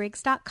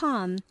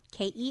KelliGriggs.com.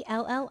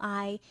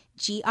 KelliGriggs.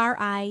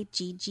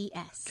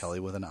 Kelli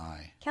with an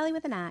I. Kelli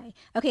with an I.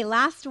 Okay,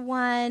 last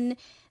one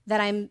that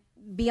I'm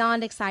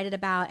beyond excited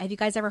about. Have you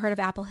guys ever heard of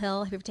Apple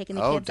Hill? Have you ever taken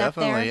the kids up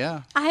there? Oh, definitely,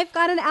 yeah. I've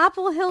got an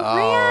Apple Hill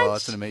ranch. Oh,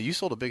 that's an amazing. You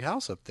sold a big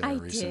house up there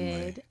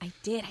recently. I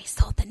did. I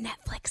sold the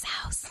Netflix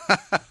house.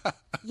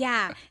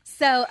 Yeah.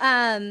 So,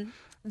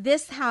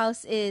 this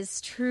house is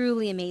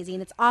truly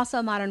amazing. It's also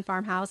a modern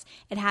farmhouse.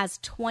 It has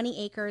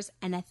 20 acres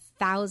and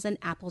 1,000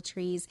 apple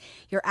trees.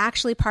 You're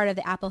actually part of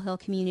the Apple Hill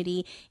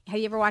community. Have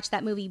you ever watched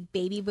that movie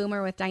Baby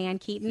Boomer with Diane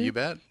Keaton? You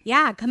bet.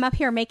 Yeah, come up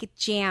here, make a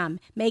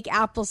jam, make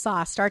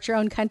applesauce, start your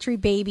own country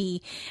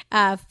baby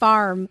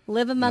farm,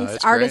 live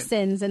amongst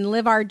artisans, and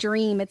live our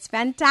dream. It's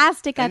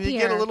fantastic up here. And you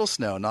get a little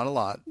snow, not a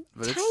lot.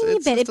 but tiny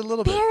it's bit. just It a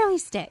little bit. barely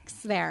sticks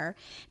there.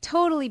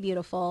 Totally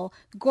beautiful.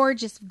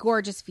 Gorgeous,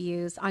 gorgeous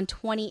views on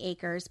 20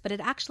 acres, but it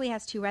actually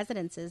has 2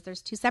 residences.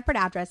 There's 2 separate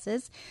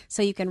addresses,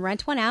 so you can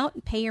rent one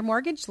out, pay your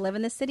mortgage, live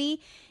in the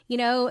city,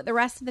 the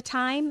rest of the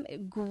time.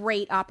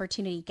 Great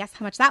opportunity. Guess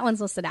how much that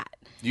one's listed at?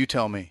 You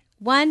tell me.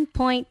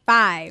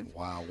 1.5.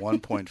 Wow,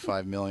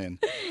 1.5 million.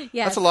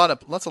 Yes. That's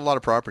a lot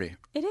of property.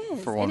 It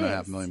is. For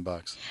 $1.5 million.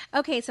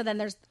 Okay, so then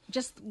there's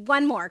just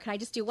one more. Can I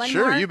just do one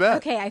more? Sure, you bet.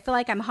 Okay, I feel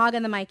like I'm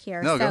hogging the mic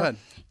here. No, go ahead.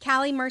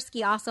 Kelli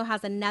Mirsky also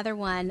has another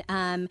one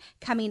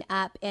coming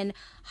up in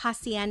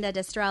Hacienda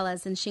de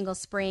Estrellas in Shingle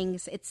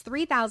Springs. It's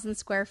 3,000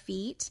 square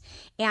feet,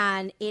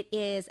 and it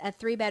is a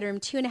 3-bedroom,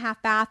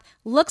 2.5 bath.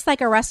 Looks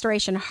like a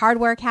Restoration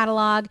Hardware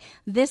catalog.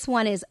 This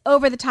one is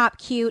over the top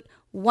cute.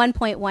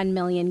 1.1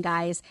 million,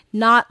 guys.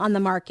 Not on the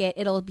market.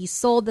 It'll be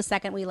sold the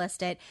second we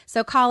list it.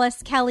 So call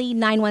us, Kelli,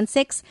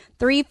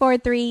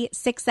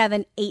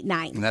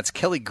 916-343-6789. And that's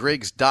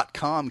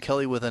KelliGriggs.com,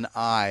 Kelly with an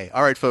I.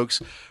 All right,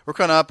 folks, we're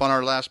coming up on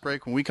our last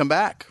break. When we come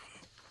back,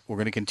 we're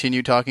going to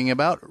continue talking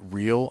about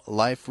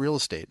real-life real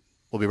estate.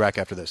 We'll be back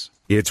after this.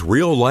 It's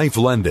Real Life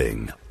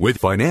Lending with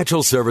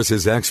financial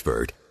services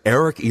expert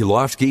Eric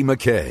Elovski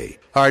McKay.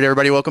 All right,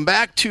 everybody, welcome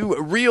back to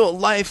Real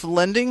Life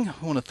Lending. I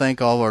want to thank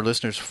all of our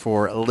listeners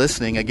for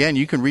listening. Again,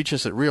 you can reach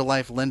us at Real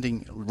Life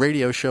Lending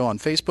Radio Show on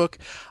Facebook.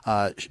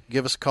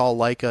 Give us a call,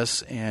 like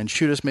us, and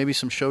shoot us maybe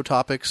some show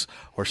topics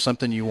or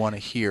something you want to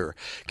hear.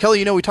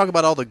 Kelly, we talk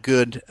about all the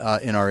good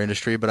in our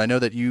industry, but I know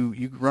that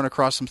you run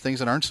across some things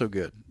that aren't so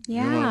good.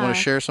 Yeah. You want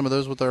to share some of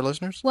those with our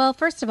listeners? Well,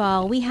 first of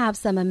all, we have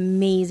some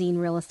amazing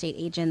real estate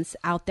agents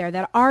out there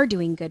that are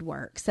doing good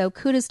work. So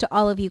kudos to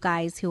all of you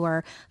guys who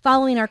are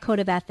following our code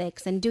of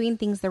ethics and doing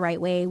things the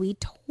right way. We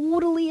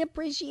totally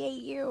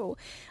appreciate you.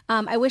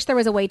 I wish there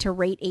was a way to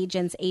rate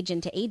agents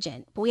agent to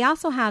agent, but we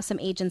also have some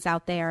agents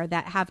out there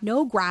that have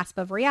no grasp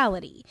of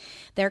reality.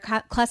 Their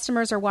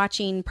customers are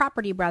watching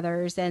Property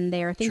Brothers and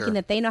they're thinking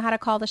that they know how to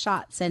call the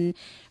shots and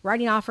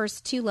writing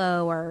offers too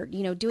low or,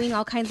 doing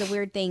all kinds of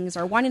weird things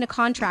or wanting a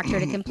contractor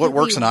to completely what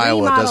works in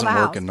Iowa remodel doesn't the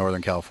work house. in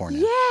Northern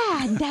California.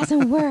 Yeah, it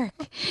doesn't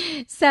work.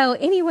 So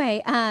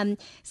anyway,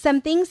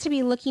 some things to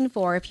be looking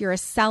for if you're a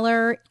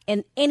seller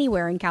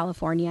anywhere in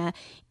California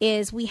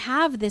is we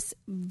have this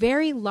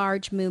very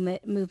large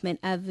movement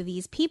of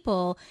these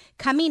people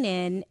coming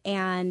in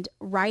and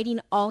writing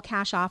all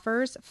cash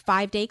offers,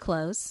 5-day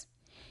close,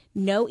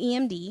 no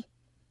EMD.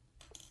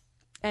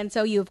 And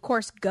so you, of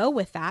course, go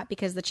with that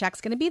because the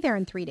check's going to be there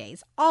in 3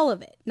 days. All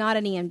of it, not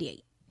an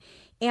EMD.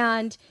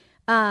 And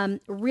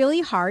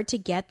really hard to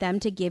get them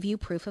to give you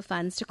proof of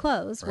funds to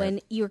close when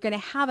you're going to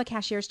have a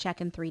cashier's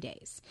check in 3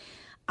 days.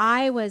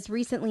 I was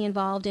recently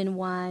involved in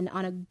one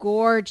on a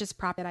gorgeous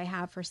property that I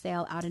have for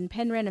sale out in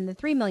Penryn in the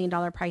 $3 million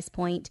price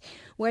point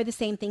where the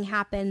same thing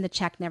happened. The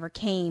check never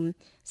came.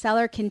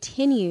 Seller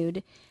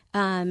continued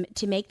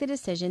to make the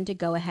decision to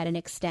go ahead and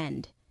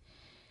extend.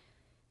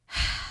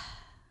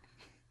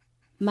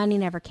 Money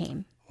never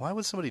came. Why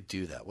would somebody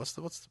do that?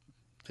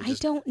 I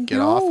don't know.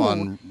 Get off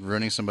on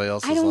ruining somebody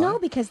else's life? I don't know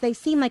because they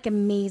seem like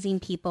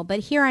amazing people. But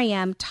here I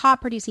am, top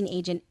producing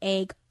agent,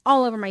 egg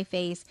all over my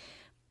face,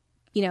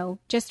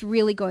 just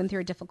really going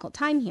through a difficult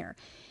time here.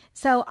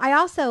 So I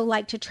also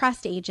like to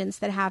trust agents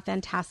that have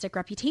fantastic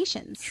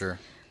reputations. Sure.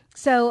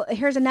 So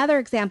here's another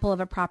example of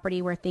a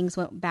property where things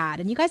went bad.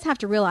 And you guys have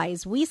to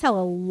realize we sell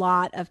a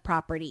lot of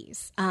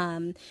properties,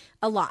 a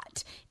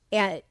lot.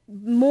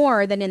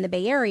 More than in the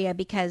Bay Area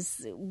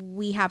because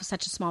we have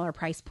such a smaller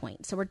price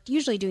point. So we're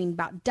usually doing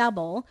about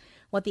double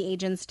what the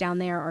agents down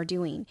there are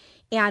doing.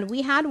 And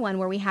we had one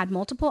where we had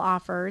multiple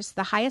offers.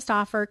 The highest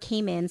offer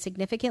came in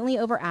significantly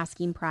over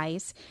asking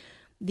price.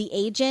 The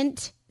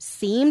agent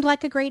seemed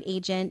like a great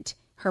agent.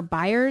 Her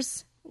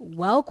buyers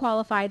well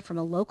qualified from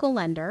a local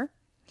lender.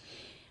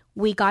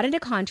 We got into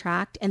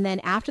contract, and then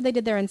after they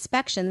did their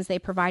inspections, they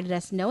provided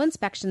us no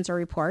inspections or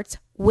reports,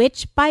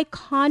 which by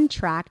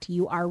contract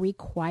you are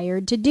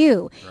required to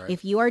do. Right.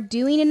 If you are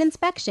doing an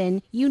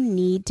inspection, you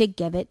need to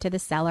give it to the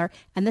seller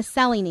and the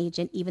selling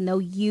agent, even though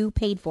you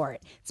paid for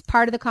it. It's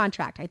part of the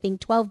contract, I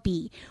think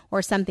 12B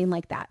or something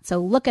like that. So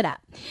look it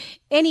up.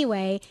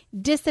 Anyway,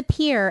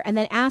 disappear and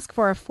then ask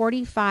for a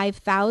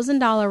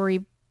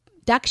 $45,000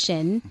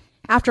 reduction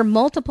after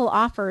multiple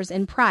offers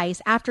in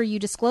price, after you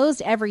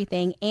disclosed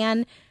everything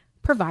and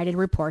provided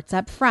reports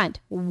up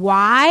front.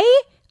 Why?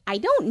 I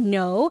don't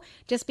know.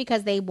 Just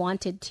because they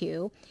wanted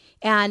to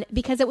and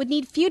because it would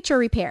need future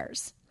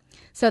repairs.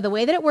 So the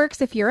way that it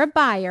works, if you're a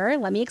buyer,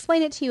 let me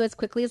explain it to you as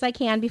quickly as I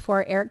can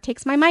before Eric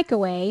takes my mic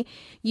away.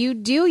 You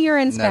do your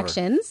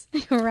inspections,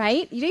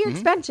 right? You do your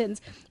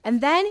inspections,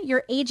 and then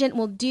your agent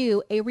will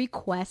do a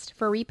request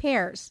for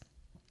repairs.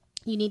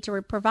 You need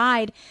to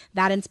provide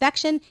that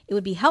inspection. It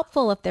would be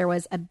helpful if there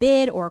was a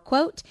bid or a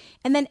quote,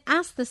 and then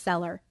ask the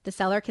seller. The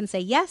seller can say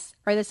yes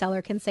or the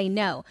seller can say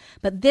no.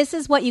 But this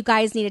is what you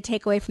guys need to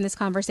take away from this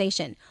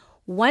conversation.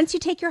 Once you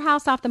take your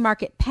house off the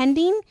market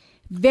pending,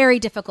 very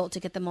difficult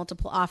to get the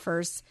multiple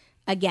offers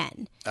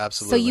again.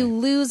 Absolutely. So you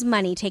lose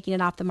money taking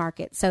it off the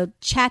market. So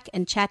check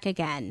and check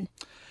again.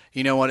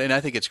 You know what? And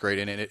I think it's great.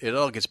 And it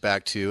all gets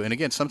back to, and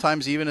again,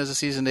 sometimes even as a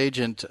seasoned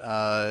agent,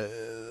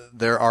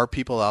 there are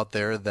people out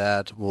there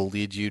that will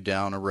lead you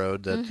down a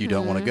road that you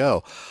don't want to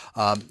go.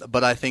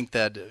 But I think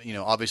that,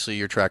 obviously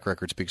your track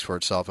record speaks for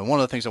itself. And one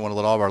of the things I want to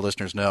let all of our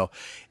listeners know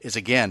is,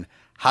 again,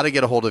 how to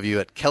get a hold of you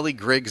at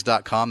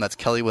kelligriggs.com. That's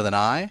Kelly with an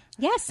I.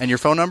 Yes. And your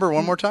phone number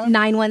one more time?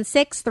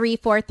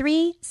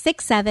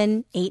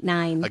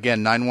 916-343-6789.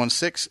 Again,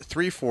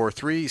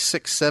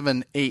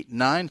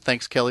 916-343-6789.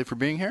 Thanks, Kelly, for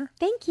being here.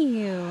 Thank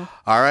you.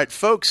 All right,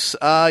 folks,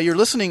 you're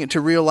listening to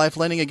Real Life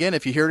Lending. Again,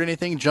 if you heard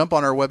anything, jump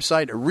on our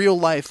website,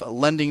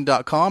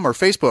 reallifelending.com, or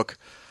Facebook,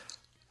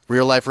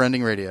 Real Life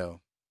Lending Radio.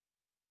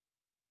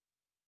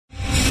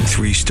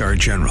 3-star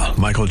General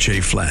Michael J.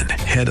 Flynn,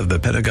 head of the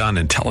Pentagon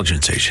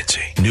Intelligence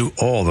Agency, knew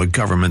all the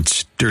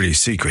government's dirty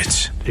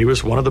secrets. He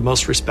was one of the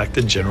most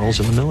respected generals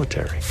in the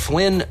military.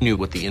 Flynn knew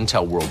what the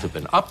intel world had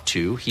been up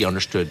to. He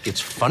understood its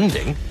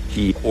funding.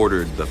 He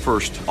ordered the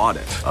first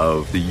audit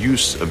of the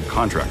use of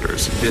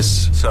contractors.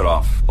 This set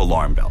off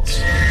alarm bells.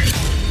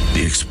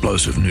 The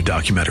explosive new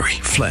documentary,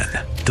 Flynn,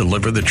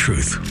 Deliver the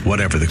Truth,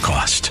 Whatever the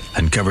Cost,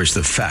 uncovers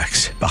the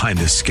facts behind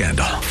this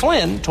scandal.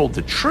 Flynn told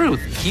the truth.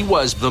 He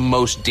was the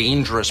most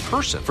dangerous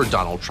person for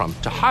Donald Trump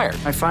to hire.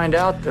 I find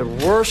out the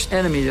worst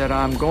enemy that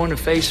I'm going to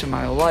face in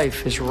my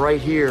life is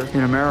right here in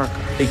America.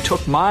 They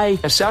took my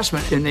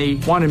assessment and they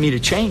wanted me to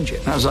change it.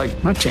 And I was like,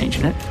 I'm not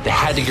changing it. They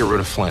had to get rid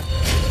of Flynn.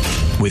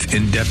 With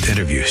in-depth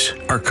interviews,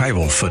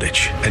 archival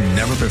footage, and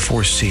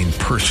never-before-seen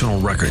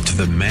personal records of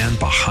the man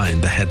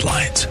behind the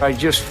headlines. I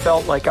just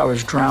felt like I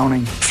was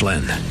drowning.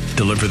 Flynn,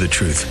 Deliver the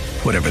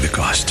Truth, Whatever the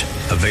Cost.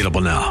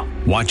 Available now.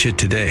 Watch it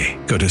today.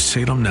 Go to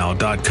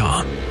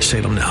salemnow.com.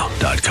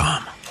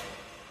 salemnow.com.